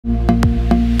G'day,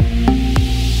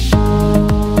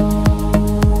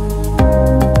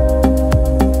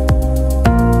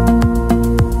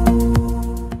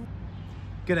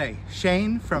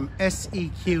 Shane from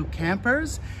SEQ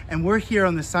Campers, and we're here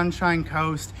on the Sunshine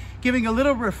Coast giving a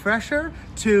little refresher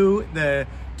to the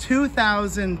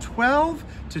 2012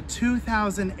 to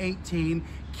 2018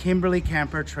 Kimberley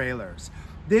Camper trailers.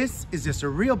 This is just a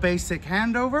real basic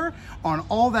handover on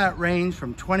all that range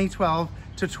from 2012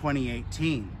 to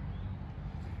 2018.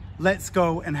 Let's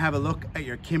go and have a look at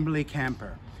your Kimberley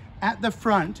camper. At the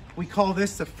front, we call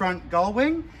this the front gull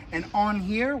wing, and on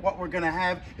here what we're going to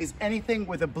have is anything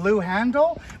with a blue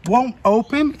handle. Won't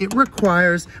open, it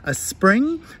requires a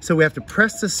spring, so we have to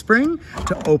press the spring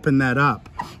to open that up.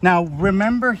 Now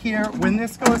remember here, when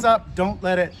this goes up, don't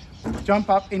let it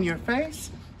jump up in your face.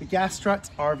 The gas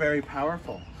struts are very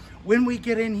powerful. When we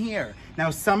get in here,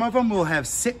 now some of them will have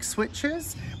 6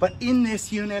 switches, but in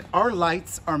this unit our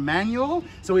lights are manual,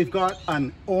 so we've got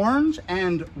an orange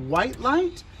and white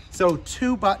light. So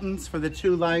 2 buttons for the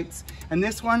 2 lights, and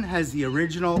this one has the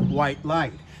original white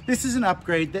light. This is an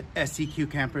upgrade that SEQ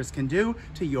Campers can do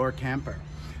to your camper.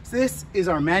 So this is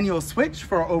our manual switch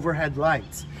for our overhead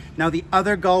lights. Now the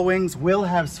other gull wings will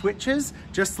have switches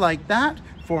just like that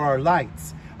for our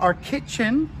lights. Our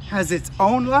kitchen has its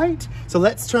own light, so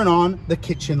let's turn on the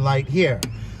kitchen light here.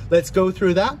 Let's go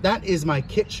through that. That is my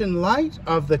kitchen light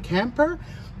of the camper.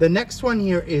 The next one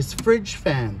here is fridge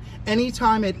fan.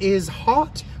 Anytime it is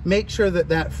hot, make sure that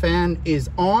that fan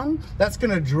is on. That's going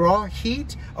to draw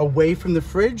heat away from the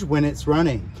fridge when it's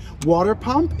running. Water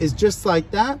pump is just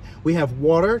like that. We have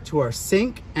water to our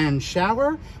sink and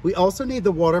shower. We also need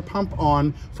the water pump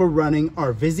on for running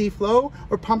our VisiFlow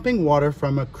or pumping water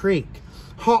from a creek.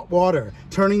 Hot water,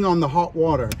 turning on the hot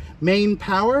water. Main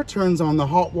power turns on the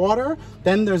hot water.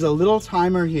 Then there's a little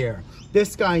timer here.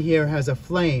 This guy here has a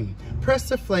flame. Press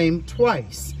the flame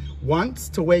twice. Once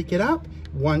to wake it up,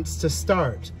 once to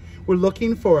start. We're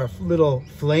looking for a little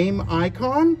flame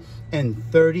icon and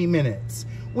 30 minutes.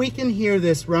 We can hear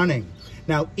this running.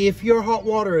 Now, if your hot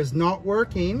water is not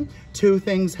working, 2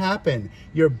 things happen.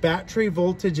 Your battery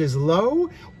voltage is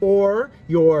low or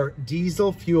your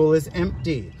diesel fuel is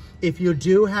empty. If you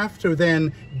do have to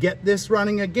then get this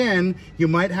running again, you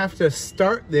might have to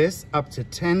start this up to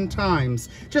 10 times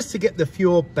just to get the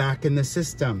fuel back in the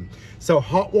system. So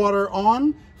hot water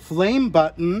on, flame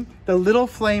button, the little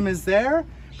flame is there,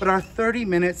 but our 30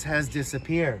 minutes has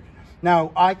disappeared.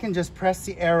 Now I can just press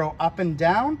the arrow up and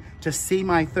down to see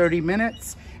my 30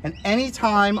 minutes. And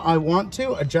anytime I want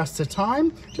to adjust the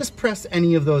time, just press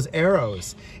any of those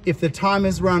arrows. If the time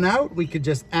is run out, we could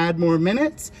just add more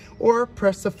minutes or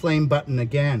press the flame button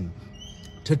again.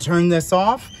 To turn this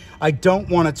off, I don't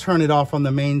want to turn it off on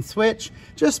the main switch.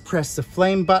 Just press the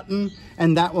flame button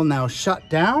and that will now shut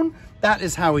down. That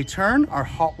is how we turn our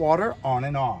hot water on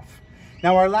and off.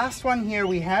 Now our last one here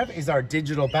we have is our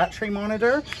digital battery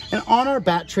monitor, and on our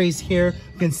batteries here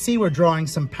you can see we're drawing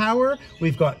some power.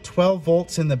 We've got 12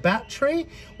 volts in the battery.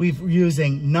 We're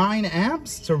using 9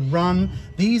 amps to run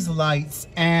these lights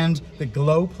and the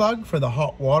glow plug for the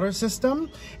hot water system,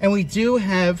 and we do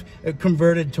have it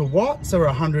converted to watts or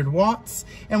 100 watts,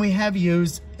 and we have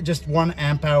used just 1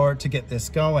 amp hour to get this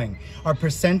going. Our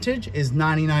percentage is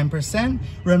 99%.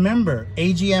 Remember,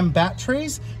 AGM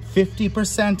batteries,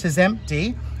 50% is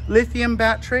empty. Lithium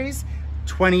batteries,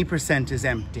 20% is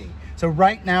empty. So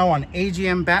right now on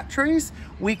AGM batteries,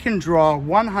 we can draw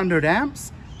 100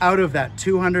 amps out of that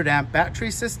 200 amp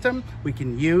battery system. We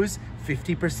can use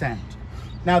 50%.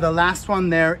 Now the last one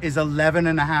there is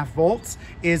 11.5 volts,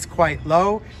 is quite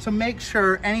low. So make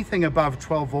sure anything above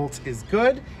 12 volts is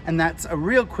good. And that's a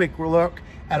real quick look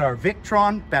at our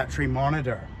Victron battery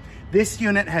monitor. This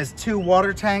unit has 2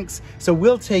 water tanks, so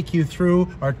we'll take you through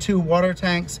our 2 water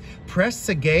tanks. Press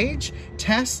the gauge,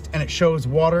 test, and it shows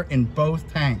water in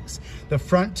both tanks. The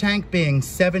front tank being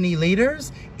 70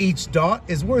 liters, each dot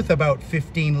is worth about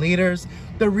 15 liters.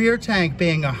 The rear tank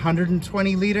being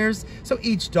 120 liters, so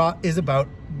each dot is about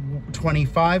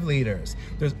 25 liters.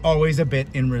 There's always a bit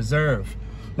in reserve.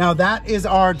 Now that is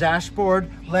our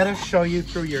dashboard. Let us show you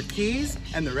through your keys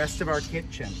and the rest of our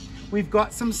kitchen. We've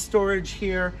got some storage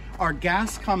here. Our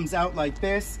gas comes out like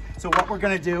this. So what we're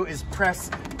gonna do is press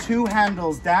 2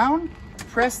 handles down,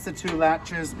 press the 2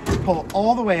 latches, pull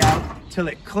all the way out till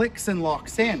it clicks and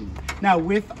locks in. Now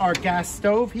with our gas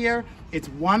stove here, it's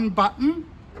 1 button,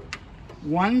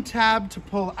 1 tab to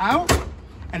pull out,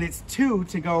 and it's 2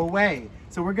 to go away.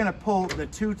 So we're gonna pull the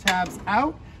 2 tabs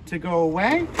out to go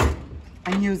away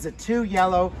and use the 2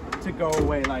 yellow to go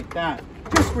away like that.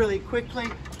 Just really quickly,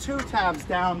 2 tabs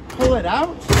down, pull it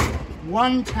out,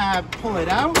 1 tab, pull it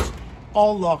out,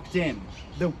 all locked in.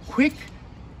 The quick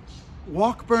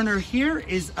walk burner here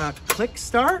is a click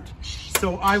start.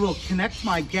 So I will connect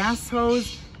my gas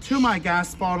hose to my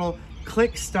gas bottle,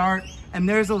 click start, and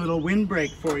there's a little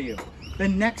windbreak for you. The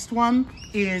next one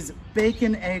is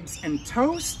bacon, eggs, and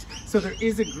toast. So there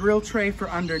is a grill tray for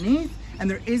underneath, and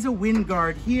there is a wind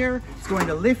guard here. It's going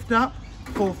to lift up,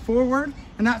 pull forward,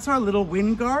 and that's our little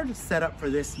wind guard set up for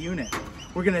this unit.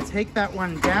 We're gonna take that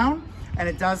one down, and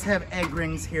it does have egg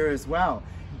rings here as well.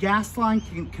 Gas line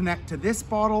can connect to this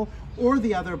bottle or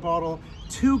the other bottle,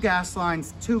 2 gas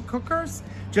lines, 2 cookers.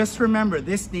 Just remember,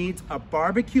 this needs a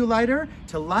barbecue lighter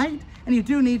to light, and you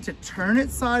do need to turn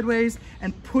it sideways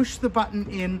and push the button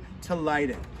in to light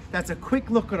it. That's a quick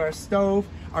look at our stove.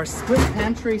 Our split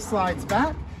pantry slides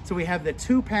back, so we have the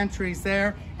 2 pantries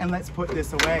there, and let's put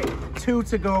this away. 2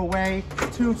 to go away,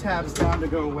 2 tabs down to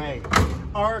go away.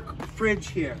 Our fridge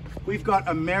here, we've got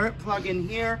a Merit plug in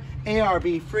here,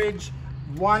 ARB fridge,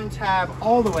 1 tab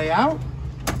all the way out.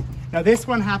 Now this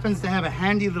one happens to have a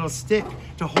handy little stick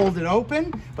to hold it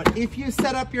open, but if you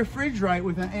set up your fridge right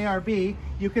with an ARB,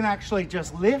 you can actually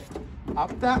just lift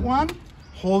up that one,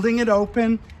 holding it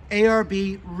open.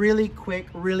 ARB, really quick,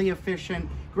 really efficient,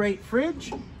 great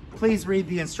fridge. Please read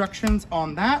the instructions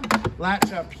on that.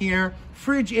 Latch up here,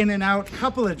 fridge in and out,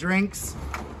 couple of drinks,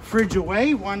 fridge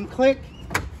away, 1 click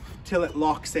till it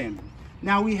locks in.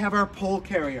 Now we have our pole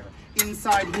carrier.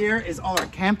 Inside here is all our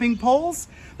camping poles.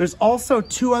 There's also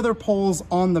 2 other poles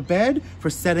on the bed for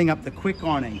setting up the quick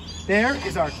awning. There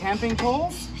is our camping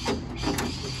poles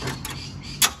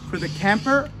for the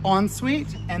camper,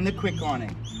 ensuite, and the quick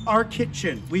awning. Our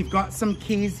kitchen, we've got some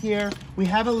keys here. We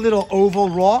have a little oval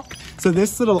lock. So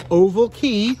this little oval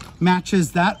key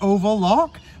matches that oval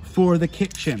lock for the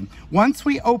kitchen. Once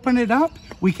we open it up,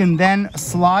 we can then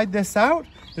slide this out.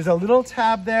 There's a little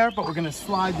tab there, but we're gonna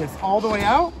slide this all the way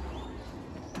out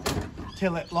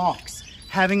till it locks.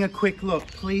 Having a quick look,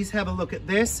 please have a look at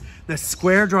this. The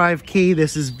square drive key,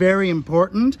 this is very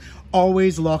important.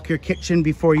 Always lock your kitchen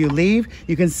before you leave.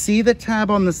 You can see the tab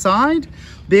on the side.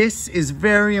 This is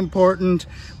very important.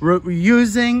 We're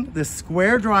using the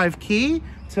square drive key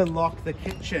to lock the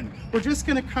kitchen. We're just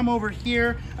gonna come over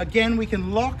here. Again, we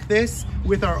can lock this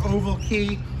with our oval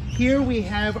key. Here we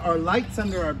have our lights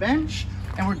under our bench,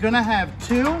 and we're gonna have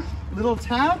 2 little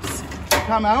tabs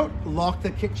come out, lock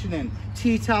the kitchen in.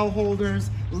 Tea towel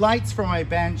holders, lights for my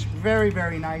bench, very,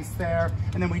 very nice there.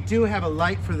 And then we do have a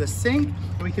light for the sink,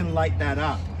 and we can light that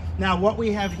up. Now what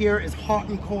we have here is hot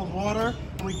and cold water,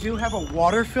 and we do have a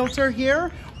water filter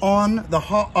here on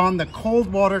the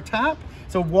cold water tap.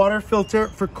 So water filter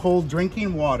for cold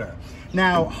drinking water.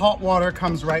 Now hot water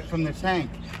comes right from the tank.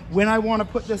 When I want to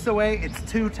put this away, it's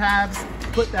 2 tabs,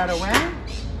 put that away.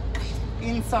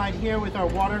 Inside here with our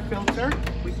water filter,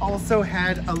 we also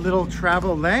had a little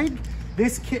travel leg.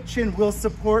 This kitchen will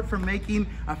support for making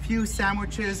a few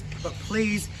sandwiches, but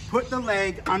please put the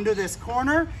leg under this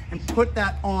corner and put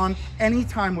that on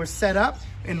anytime we're set up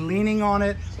and leaning on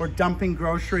it or dumping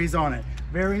groceries on it.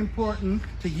 Very important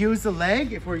to use the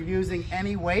leg if we're using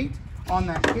any weight on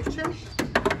that kitchen.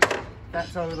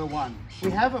 That's our little one.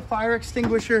 We have a fire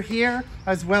extinguisher here,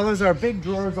 as well as our big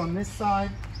drawers on this side.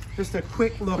 Just a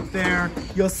quick look there.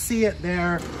 You'll see it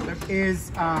there. There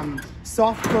is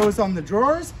soft close on the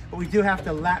drawers, but we do have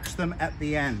to latch them at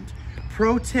the end.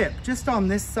 Pro tip, just on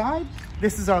this side,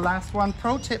 this is our last one.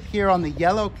 Pro tip here on the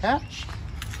yellow catch.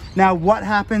 Now what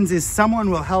happens is someone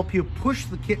will help you push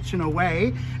the kitchen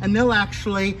away, and they'll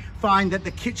actually find that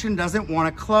the kitchen doesn't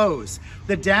want to close.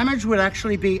 The damage would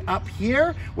actually be up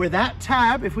here where that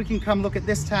tab, if we can come look at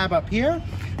this tab up here,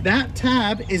 that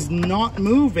tab is not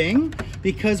moving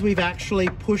because we've actually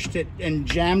pushed it and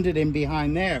jammed it in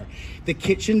behind there. The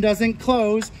kitchen doesn't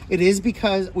close. It is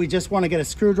because we just want to get a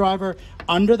screwdriver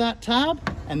under that tab,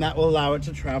 and that will allow it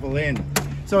to travel in.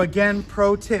 So again,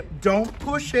 pro tip, don't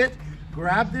push it.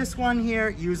 Grab this one here,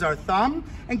 use our thumb,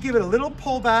 and give it a little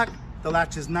pull back. The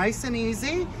latch is nice and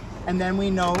easy, and then we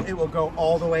know it will go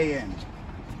all the way in.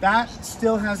 That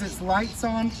still has its lights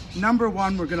on. Number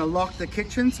 1, we're gonna lock the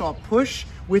kitchen, so I'll push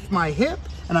with my hip,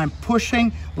 and I'm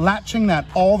pushing, latching that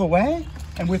all the way.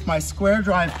 And with my square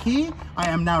drive key, I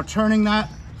am now turning that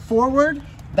forward.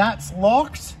 That's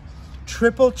locked.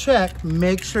 Triple check,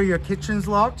 make sure your kitchen's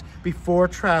locked before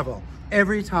travel.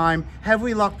 Every time. Have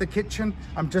we locked the kitchen?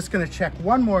 I'm just gonna check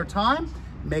one more time,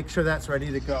 make sure that's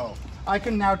ready to go. I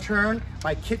can now turn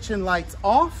my kitchen lights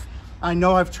off. I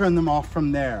know I've turned them off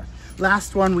from there.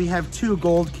 Last one, we have 2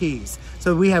 gold keys.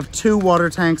 So we have 2 water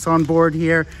tanks on board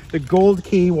here. The gold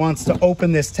key wants to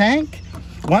open this tank.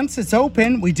 Once it's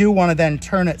open, we do want to then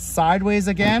turn it sideways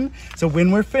again. So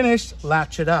when we're finished,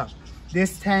 latch it up.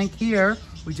 This tank here,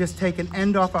 we just take an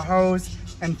end off a hose,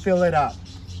 and fill it up.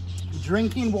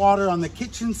 Drinking water on the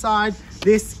kitchen side,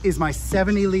 this is my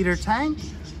 70-liter tank.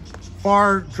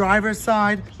 Far driver's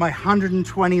side, my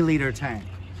 120-liter tank.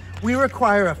 We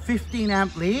require a 15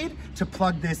 amp lead to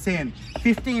plug this in.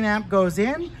 15 amp goes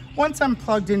in. Once I'm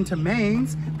plugged into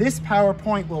mains, this power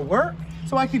point will work.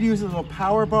 So I could use a little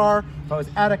power bar. If I was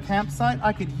at a campsite,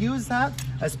 I could use that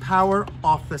as power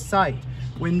off the site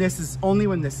when this is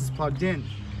plugged in.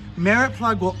 Merit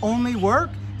plug will only work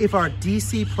if our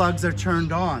DC plugs are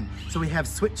turned on. So we have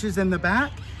switches in the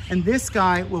back, and this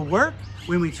guy will work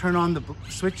when we turn on the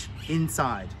switch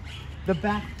inside. The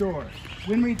back door,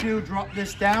 when we do drop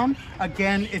this down,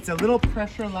 again, it's a little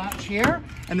pressure latch here,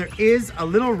 and there is a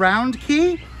little round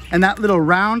key, and that little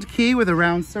round key with a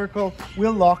round circle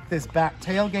will lock this back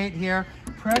tailgate here.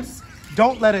 Press,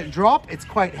 don't let it drop, it's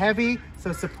quite heavy,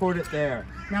 so support it there.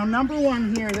 Now, number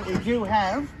one here that we do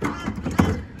have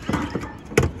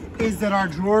is that our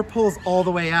drawer pulls all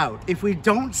the way out. If we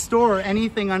don't store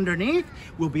anything underneath,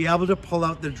 we'll be able to pull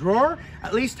out the drawer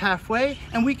at least halfway,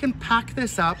 and we can pack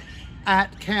this up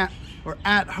at camp or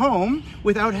at home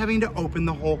without having to open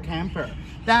the whole camper.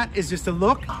 That is just a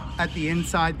look at the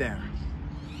inside there.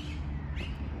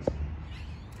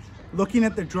 Looking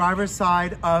at the driver's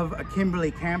side of a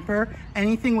Kimberley Kamper,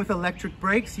 anything with electric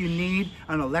brakes, you need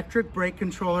an electric brake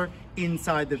controller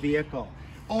inside the vehicle.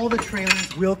 All the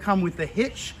trailers will come with the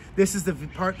hitch. This is the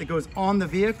part that goes on the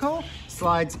vehicle,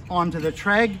 slides onto the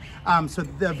treg. So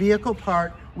the vehicle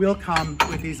part will come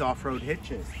with these off-road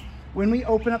hitches. When we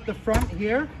open up the front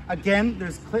here, again,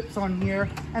 there's clips on here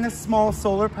and a small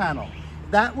solar panel.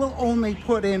 That will only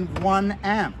put in 1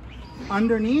 amp.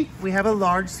 Underneath, we have a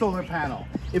large solar panel.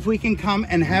 If we can come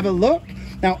and have a look.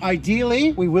 Now,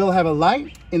 ideally, we will have a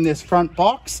light in this front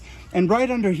box. And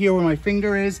right under here where my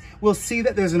finger is, we'll see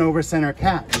that there's an over-center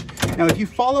catch. Now, if you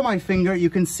follow my finger, you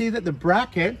can see that the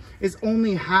bracket is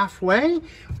only halfway,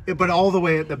 but all the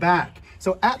way at the back.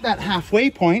 So at that halfway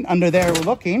point, under there we're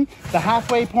looking, the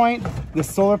halfway point, the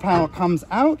solar panel comes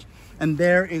out, and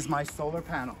there is my solar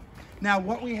panel. Now,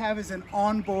 what we have is an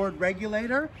onboard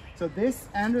regulator. So this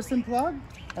Anderson plug,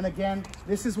 and again,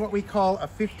 this is what we call a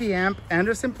 50 amp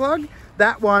Anderson plug.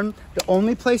 That one, the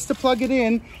only place to plug it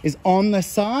in is on the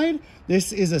side.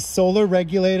 This is a solar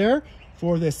regulator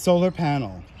for this solar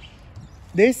panel.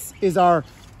 This is our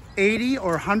 80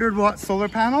 or 100 watt solar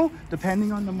panel,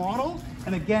 depending on the model.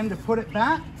 And again, to put it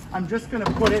back, I'm just gonna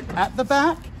put it at the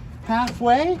back,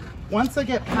 halfway. Once I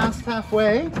get past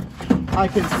halfway, I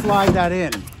can slide that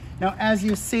in. Now, as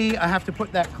you see, I have to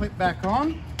put that clip back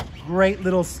on. Great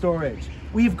little storage.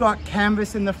 We've got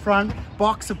canvas in the front,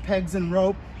 box of pegs and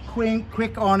rope,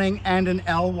 quick awning, and an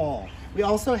L wall. We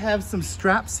also have some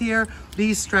straps here.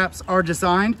 These straps are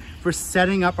designed for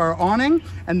setting up our awning,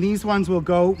 and these ones will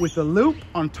go with the loop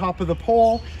on top of the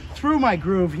pole, through my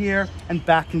groove here, and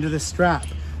back into the strap.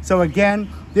 So again,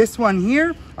 this one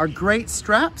here are great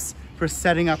straps for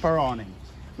setting up our awning.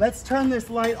 Let's turn this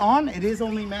light on. It is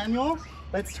only manual.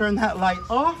 Let's turn that light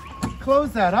off,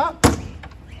 close that up.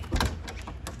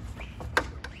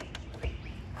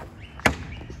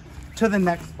 To the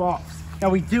next box. Now,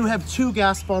 we do have 2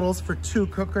 gas bottles for 2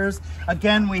 cookers.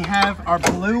 Again, we have our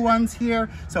blue ones here.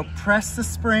 So press the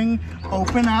spring,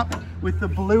 open up with the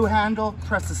blue handle,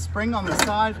 press the spring on the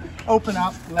side, open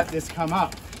up, let this come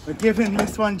up. We're giving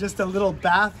this one just a little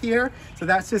bath here. So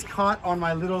that's just caught on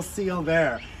my little seal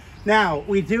there. Now,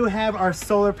 we do have our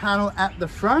solar panel at the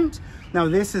front. Now,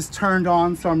 this is turned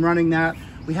on, so I'm running that.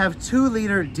 We have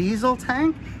 2-liter diesel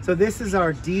tank. So this is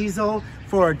our diesel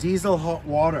for our diesel hot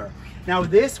water. Now,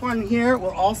 this one here will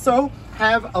also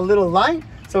have a little light.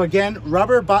 So again,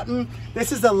 rubber button.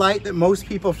 This is a light that most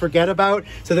people forget about.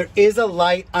 So there is a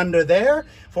light under there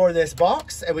for this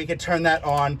box, and we could turn that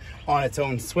on its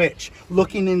own switch.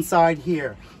 Looking inside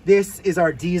here, this is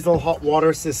our diesel hot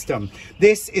water system.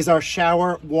 This is our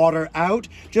shower water out.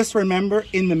 Just remember,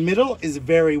 in the middle is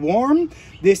very warm.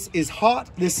 This is hot.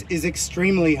 This is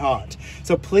extremely hot.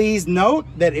 So please note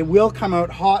that it will come out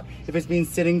hot if it's been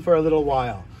sitting for a little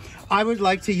while. I would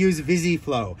like to use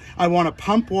VisiFlow. I want to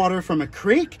pump water from a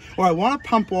creek, or I want to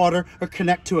pump water or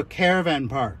connect to a caravan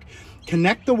park.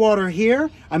 Connect the water here,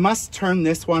 I must turn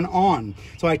this one on.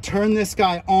 So I turn this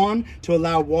guy on to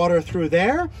allow water through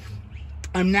there.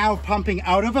 I'm now pumping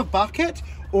out of a bucket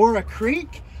or a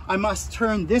creek. I must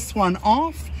turn this one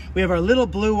off. We have our little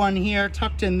blue one here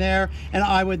tucked in there, and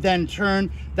I would then turn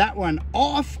that one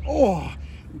off. Oh,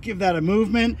 give that a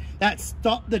movement. That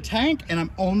stopped the tank, and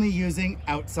I'm only using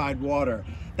outside water.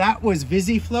 That was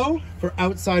VisiFlow for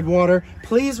outside water.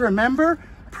 Please remember,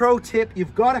 pro tip,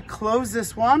 you've got to close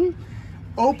this one,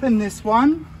 open this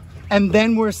one, and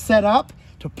then we're set up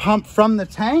to pump from the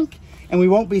tank. and we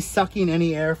won't be sucking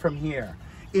any air from here.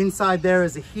 Inside there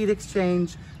is a heat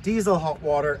exchange, diesel hot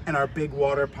water, and our big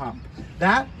water pump.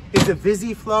 That is the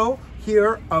VisiFlow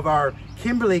here of our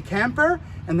Kimberley Kamper,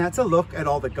 and that's a look at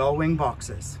all the gull wing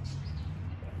boxes.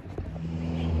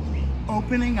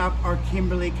 Opening up our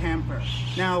Kimberley Kamper.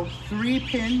 Now 3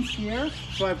 pins here,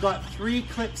 so I've got 3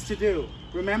 clips to do.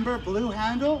 Remember, blue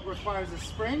handle requires a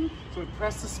spring, so we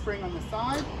press the spring on the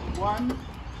side. 1,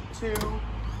 2,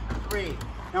 3.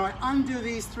 Now I undo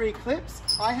these 3 clips.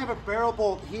 I have a barrel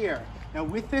bolt here. Now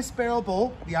with this barrel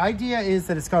bolt, the idea is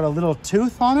that it's got a little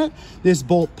tooth on it. This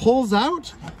bolt pulls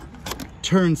out,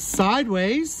 turns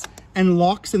sideways, and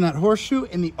locks in that horseshoe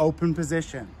in the open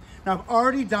position. Now I've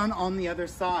already done on the other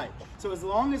side. So as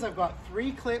long as I've got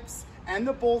 3 clips and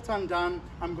the bolt undone,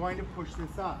 I'm going to push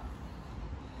this up.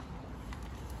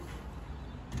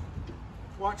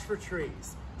 Watch for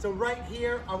trees. So right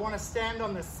here, I want to stand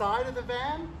on the side of the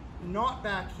van, not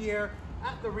back here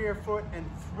at the rear foot, and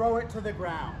throw it to the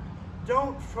ground.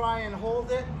 Don't try and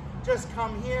hold it. Just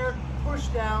come here, push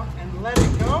down, and let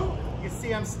it go. You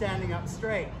see I'm standing up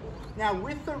straight. Now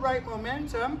with the right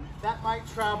momentum, that might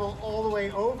travel all the way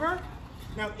over.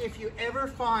 Now if you ever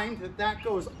find that that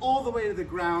goes all the way to the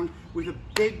ground with a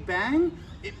big bang,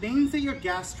 it means that your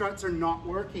gas struts are not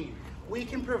working. We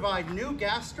can provide new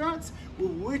gas struts,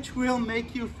 which will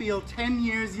make you feel 10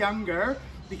 years younger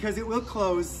because it will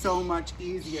close so much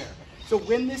easier. So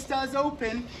when this does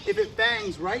open, if it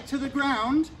bangs right to the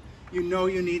ground, you know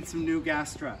you need some new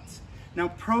gas struts. Now,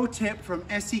 pro tip from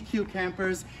SEQ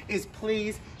Campers is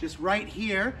please, just right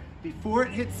here, before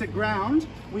it hits the ground,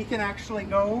 we can actually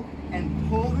go and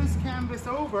pull this canvas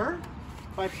over.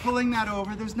 By pulling that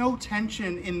over, there's no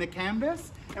tension in the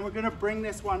canvas, and we're gonna bring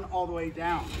this one all the way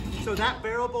down. So that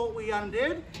barrel bolt we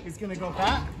undid is gonna go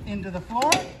back into the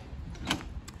floor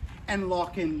and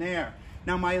lock in there.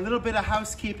 Now my little bit of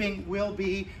housekeeping will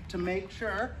be to make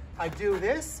sure I do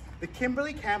this. The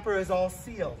Kimberley Kamper is all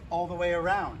sealed all the way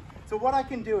around. So what I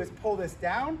can do is pull this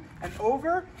down and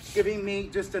over, giving me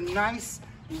just a nice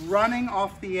running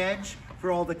off the edge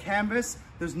for all the canvas.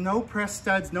 There's no press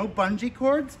studs, no bungee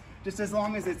cords. Just as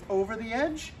long as it's over the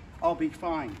edge, I'll be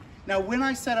fine. Now when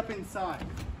I set up inside,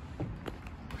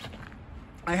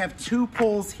 I have 2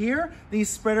 poles here. These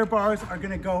spreader bars are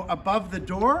gonna go above the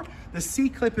door. The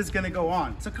C-clip is gonna go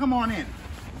on. So come on in.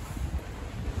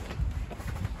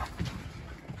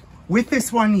 With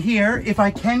this one here, if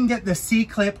I can get the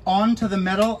C-clip onto the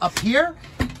metal up here,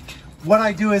 what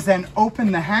I do is then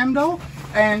open the handle,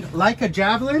 and like a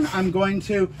javelin, I'm going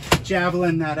to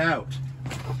javelin that out.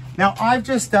 Now I've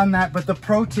just done that, but the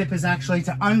pro tip is actually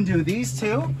to undo these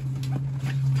 2,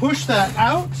 push that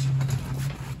out,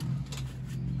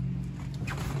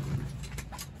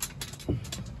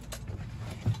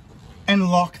 and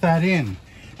lock that in.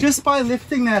 Just by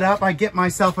lifting that up, I get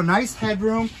myself a nice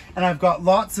headroom, and I've got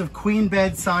lots of queen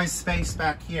bed size space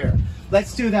back here.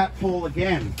 Let's do that pole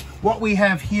again. What we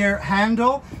have here,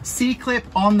 handle, C-clip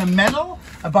on the metal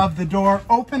above the door,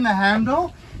 open the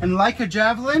handle, and like a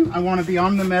javelin, I want to be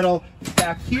on the metal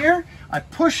back here. I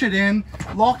push it in,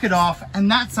 lock it off, and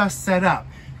that's us set up.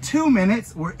 2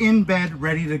 minutes, we're in bed,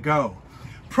 ready to go.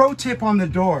 Pro tip on the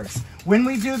doors. When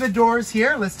we do the doors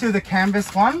here, let's do the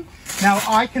canvas one. Now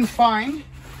I can find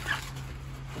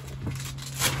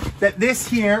that this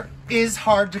here is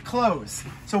hard to close.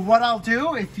 So what I'll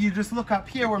do, if you just look up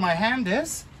here where my hand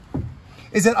is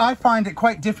that I find it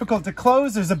quite difficult to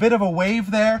close. There's a bit of a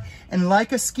wave there, and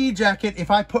like a ski jacket,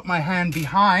 if I put my hand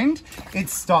behind, it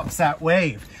stops that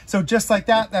wave. So just like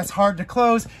that, that's hard to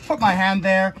close. Put my hand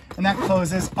there, and that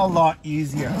closes a lot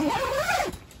easier.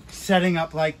 Setting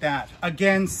up like that.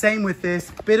 Again, same with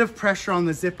this, bit of pressure on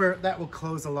the zipper, that will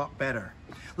close a lot better.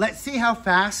 Let's see how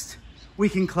fast we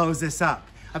can close this up.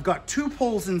 I've got 2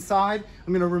 poles inside.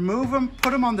 I'm gonna remove them,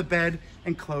 put them on the bed,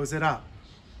 and close it up.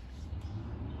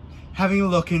 Having a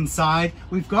look inside,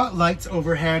 we've got lights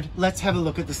overhead. Let's have a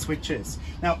look at the switches.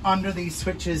 Now under these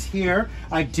switches here,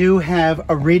 I do have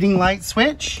a reading light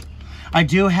switch. I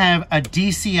do have a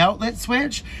DC outlet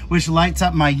switch, which lights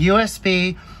up my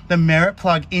USB, the merit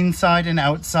plug inside and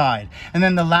outside. And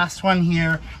then the last one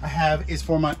here I have is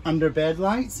for my underbed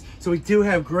lights. So we do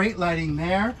have great lighting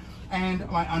there, and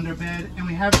my underbed, and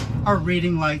we have our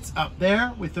reading lights up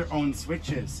there with their own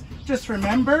switches. Just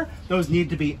remember, those need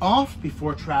to be off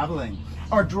before traveling.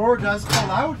 Our drawer does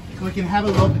pull out, and we can have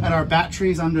a look at our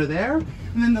batteries under there.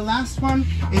 And then the last one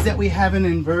is that we have an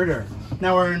inverter.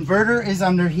 Now our inverter is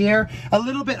under here, a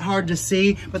little bit hard to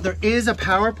see, but there is a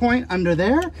power point under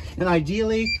there, and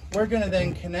ideally we're gonna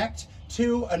then connect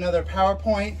to another power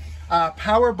point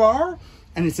power bar,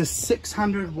 and it's a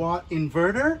 600 watt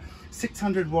inverter.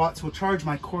 600 watts will charge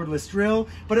my cordless drill,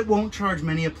 but it won't charge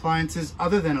many appliances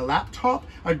other than a laptop,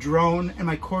 a drone, and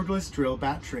my cordless drill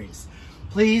batteries.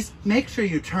 Please make sure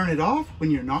you turn it off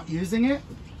when you're not using it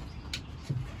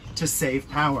to save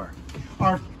power.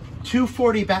 Our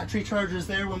 240 battery chargers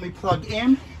there when we plug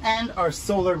in, and our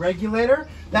solar regulator.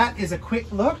 That is a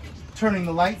quick look, turning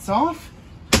the lights off,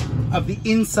 of the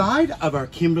inside of our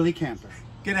Kimberley Kamper.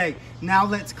 G'day, now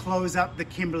let's close up the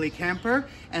Kimberley Kamper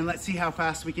and let's see how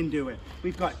fast we can do it.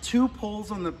 We've got 2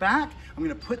 poles on the back. I'm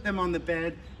gonna put them on the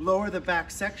bed, lower the back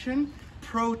section.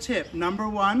 Pro tip, number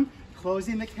 1,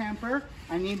 closing the camper.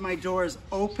 I need my doors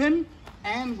open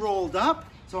and rolled up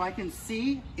so I can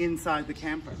see inside the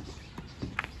camper.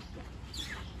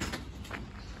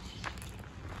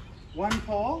 1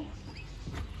 pole.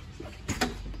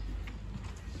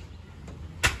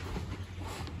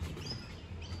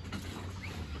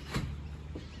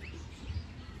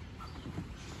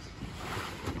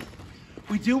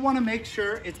 We do want to make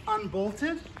sure it's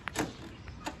unbolted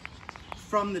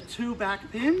from the 2 back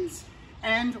pins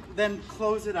and then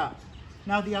close it up.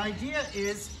 Now the idea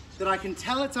is that I can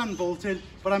tell it's unbolted,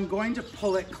 but I'm going to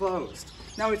pull it closed.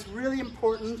 Now it's really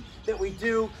important that we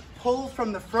do pull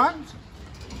from the front,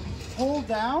 pull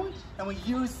down, and we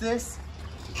use this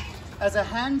as a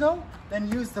handle,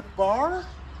 then use the bar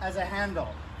as a handle.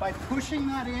 By pushing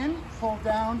that in, pull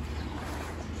down,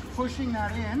 pushing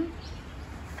that in,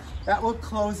 that will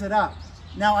close it up.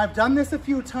 Now I've done this a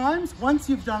few times. Once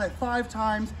you've done it 5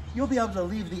 times, you'll be able to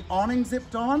leave the awning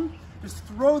zipped on. Just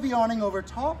throw the awning over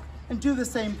top and do the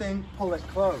same thing, pull it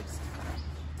closed.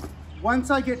 Once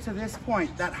I get to this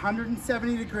point, that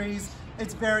 170 degrees,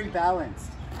 it's very balanced.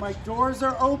 My doors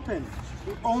are open.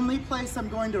 The only place I'm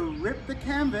going to rip the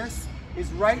canvas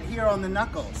is right here on the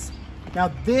knuckles.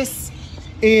 Now this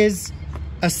is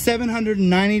a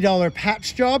 $790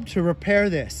 patch job to repair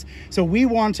this. So we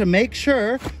want to make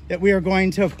sure that we are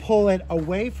going to pull it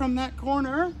away from that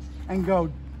corner and go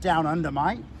down under,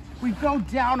 Mike. We go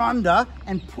down under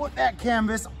and put that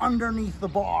canvas underneath the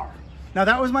bar. Now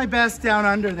that was my best down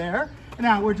under there.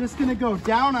 Now we're just gonna go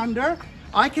down under.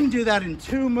 I can do that in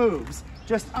 2 moves,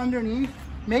 just underneath,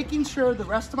 making sure the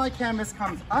rest of my canvas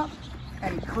comes up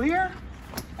and clear.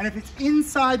 And if it's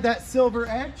inside that silver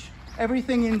edge,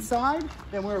 everything inside,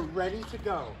 then we're ready to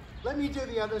go. Let me do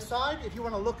the other side if you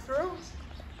want to look through.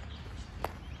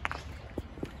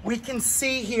 We can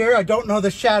see here, I don't know the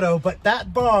shadow, but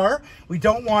that bar, we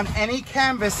don't want any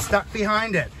canvas stuck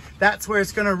behind it. That's where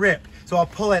it's going to rip. So I'll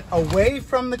pull it away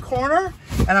from the corner,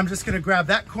 and I'm just going to grab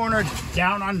that corner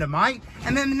down under Mike,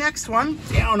 and then the next one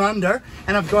down under,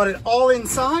 and I've got it all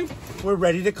inside. We're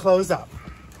ready to close up.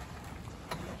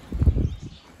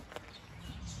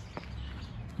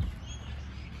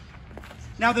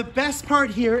 Now the best part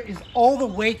here is all the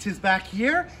weight is back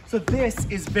here, so this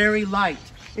is very light.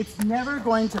 It's never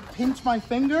going to pinch my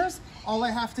fingers. All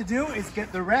I have to do is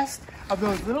get the rest of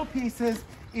those little pieces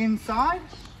inside.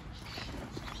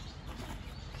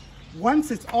 Once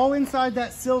it's all inside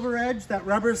that silver edge, that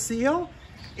rubber seal,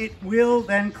 it will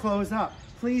then close up.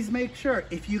 Please make sure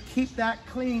if you keep that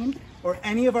clean or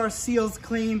any of our seals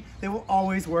clean, they will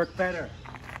always work better.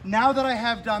 Now that I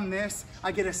have done this,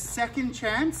 I get a second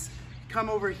chance come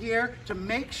over here to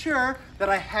make sure that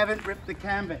I haven't ripped the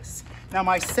canvas. Now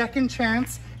my second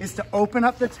chance is to open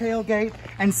up the tailgate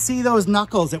and see those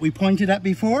knuckles that we pointed at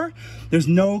before. There's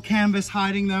no canvas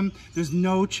hiding them. There's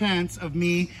no chance of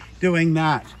me doing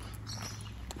that.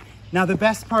 Now the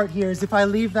best part here is if I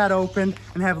leave that open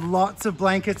and have lots of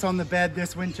blankets on the bed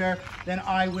this winter, then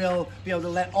I will be able to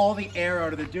let all the air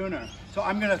out of the dooner. So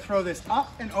I'm gonna throw this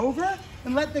up and over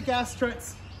and let the gas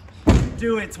struts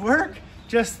do its work.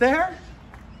 Just there.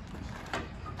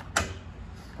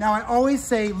 Now I always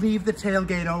say leave the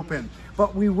tailgate open,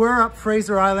 but we were up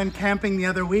Fraser Island camping the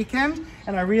other weekend,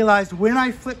 and I realized when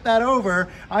I flipped that over,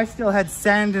 I still had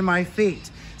sand in my feet.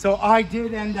 So I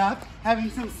did end up having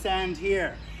some sand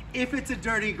here. If it's a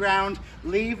dirty ground,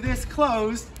 leave this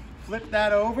closed, flip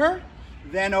that over,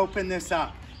 then open this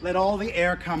up. Let all the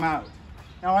air come out.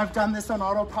 Now I've done this on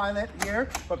autopilot here,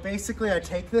 but basically I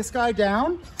take this guy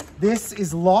down. This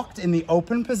is locked in the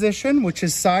open position, which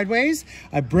is sideways.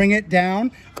 I bring it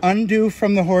down, undo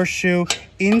from the horseshoe,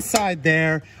 inside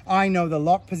there. I know the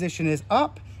lock position is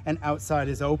up and outside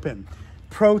is open.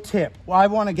 Pro tip, well, I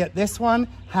want to get this one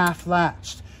half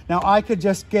latched. Now I could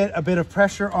just get a bit of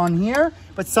pressure on here,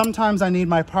 but sometimes I need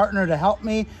my partner to help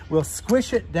me. We'll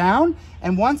squish it down,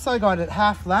 and once I got it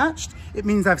half latched, it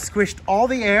means I've squished all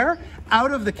the air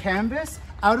out of the canvas,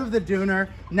 out of the dooner.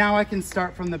 Now I can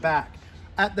start from the back.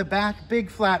 At the back, big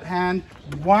flat hand,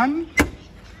 1,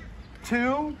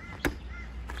 2,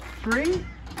 3.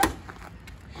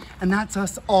 and that's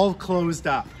us all closed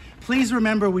up. Please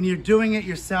remember, when you're doing it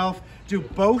yourself, do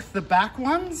both the back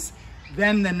ones,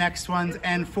 then the next ones,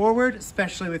 and forward,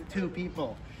 especially with 2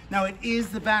 people. Now it is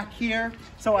the back here,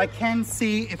 so I can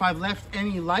see if I've left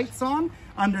any lights on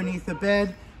underneath the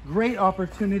bed. Great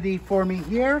opportunity for me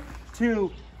here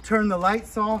to turn the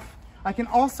lights off. I can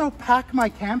also pack my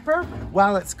camper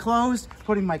while it's closed,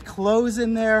 putting my clothes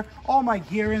in there, all my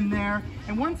gear in there.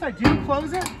 And once I do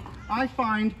close it, I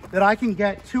find that I can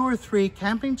get 2 or 3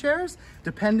 camping chairs,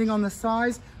 depending on the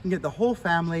size, and get the whole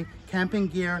family camping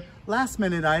gear, last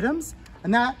minute items.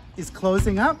 And that is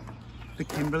closing up the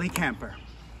Kimberley Kamper.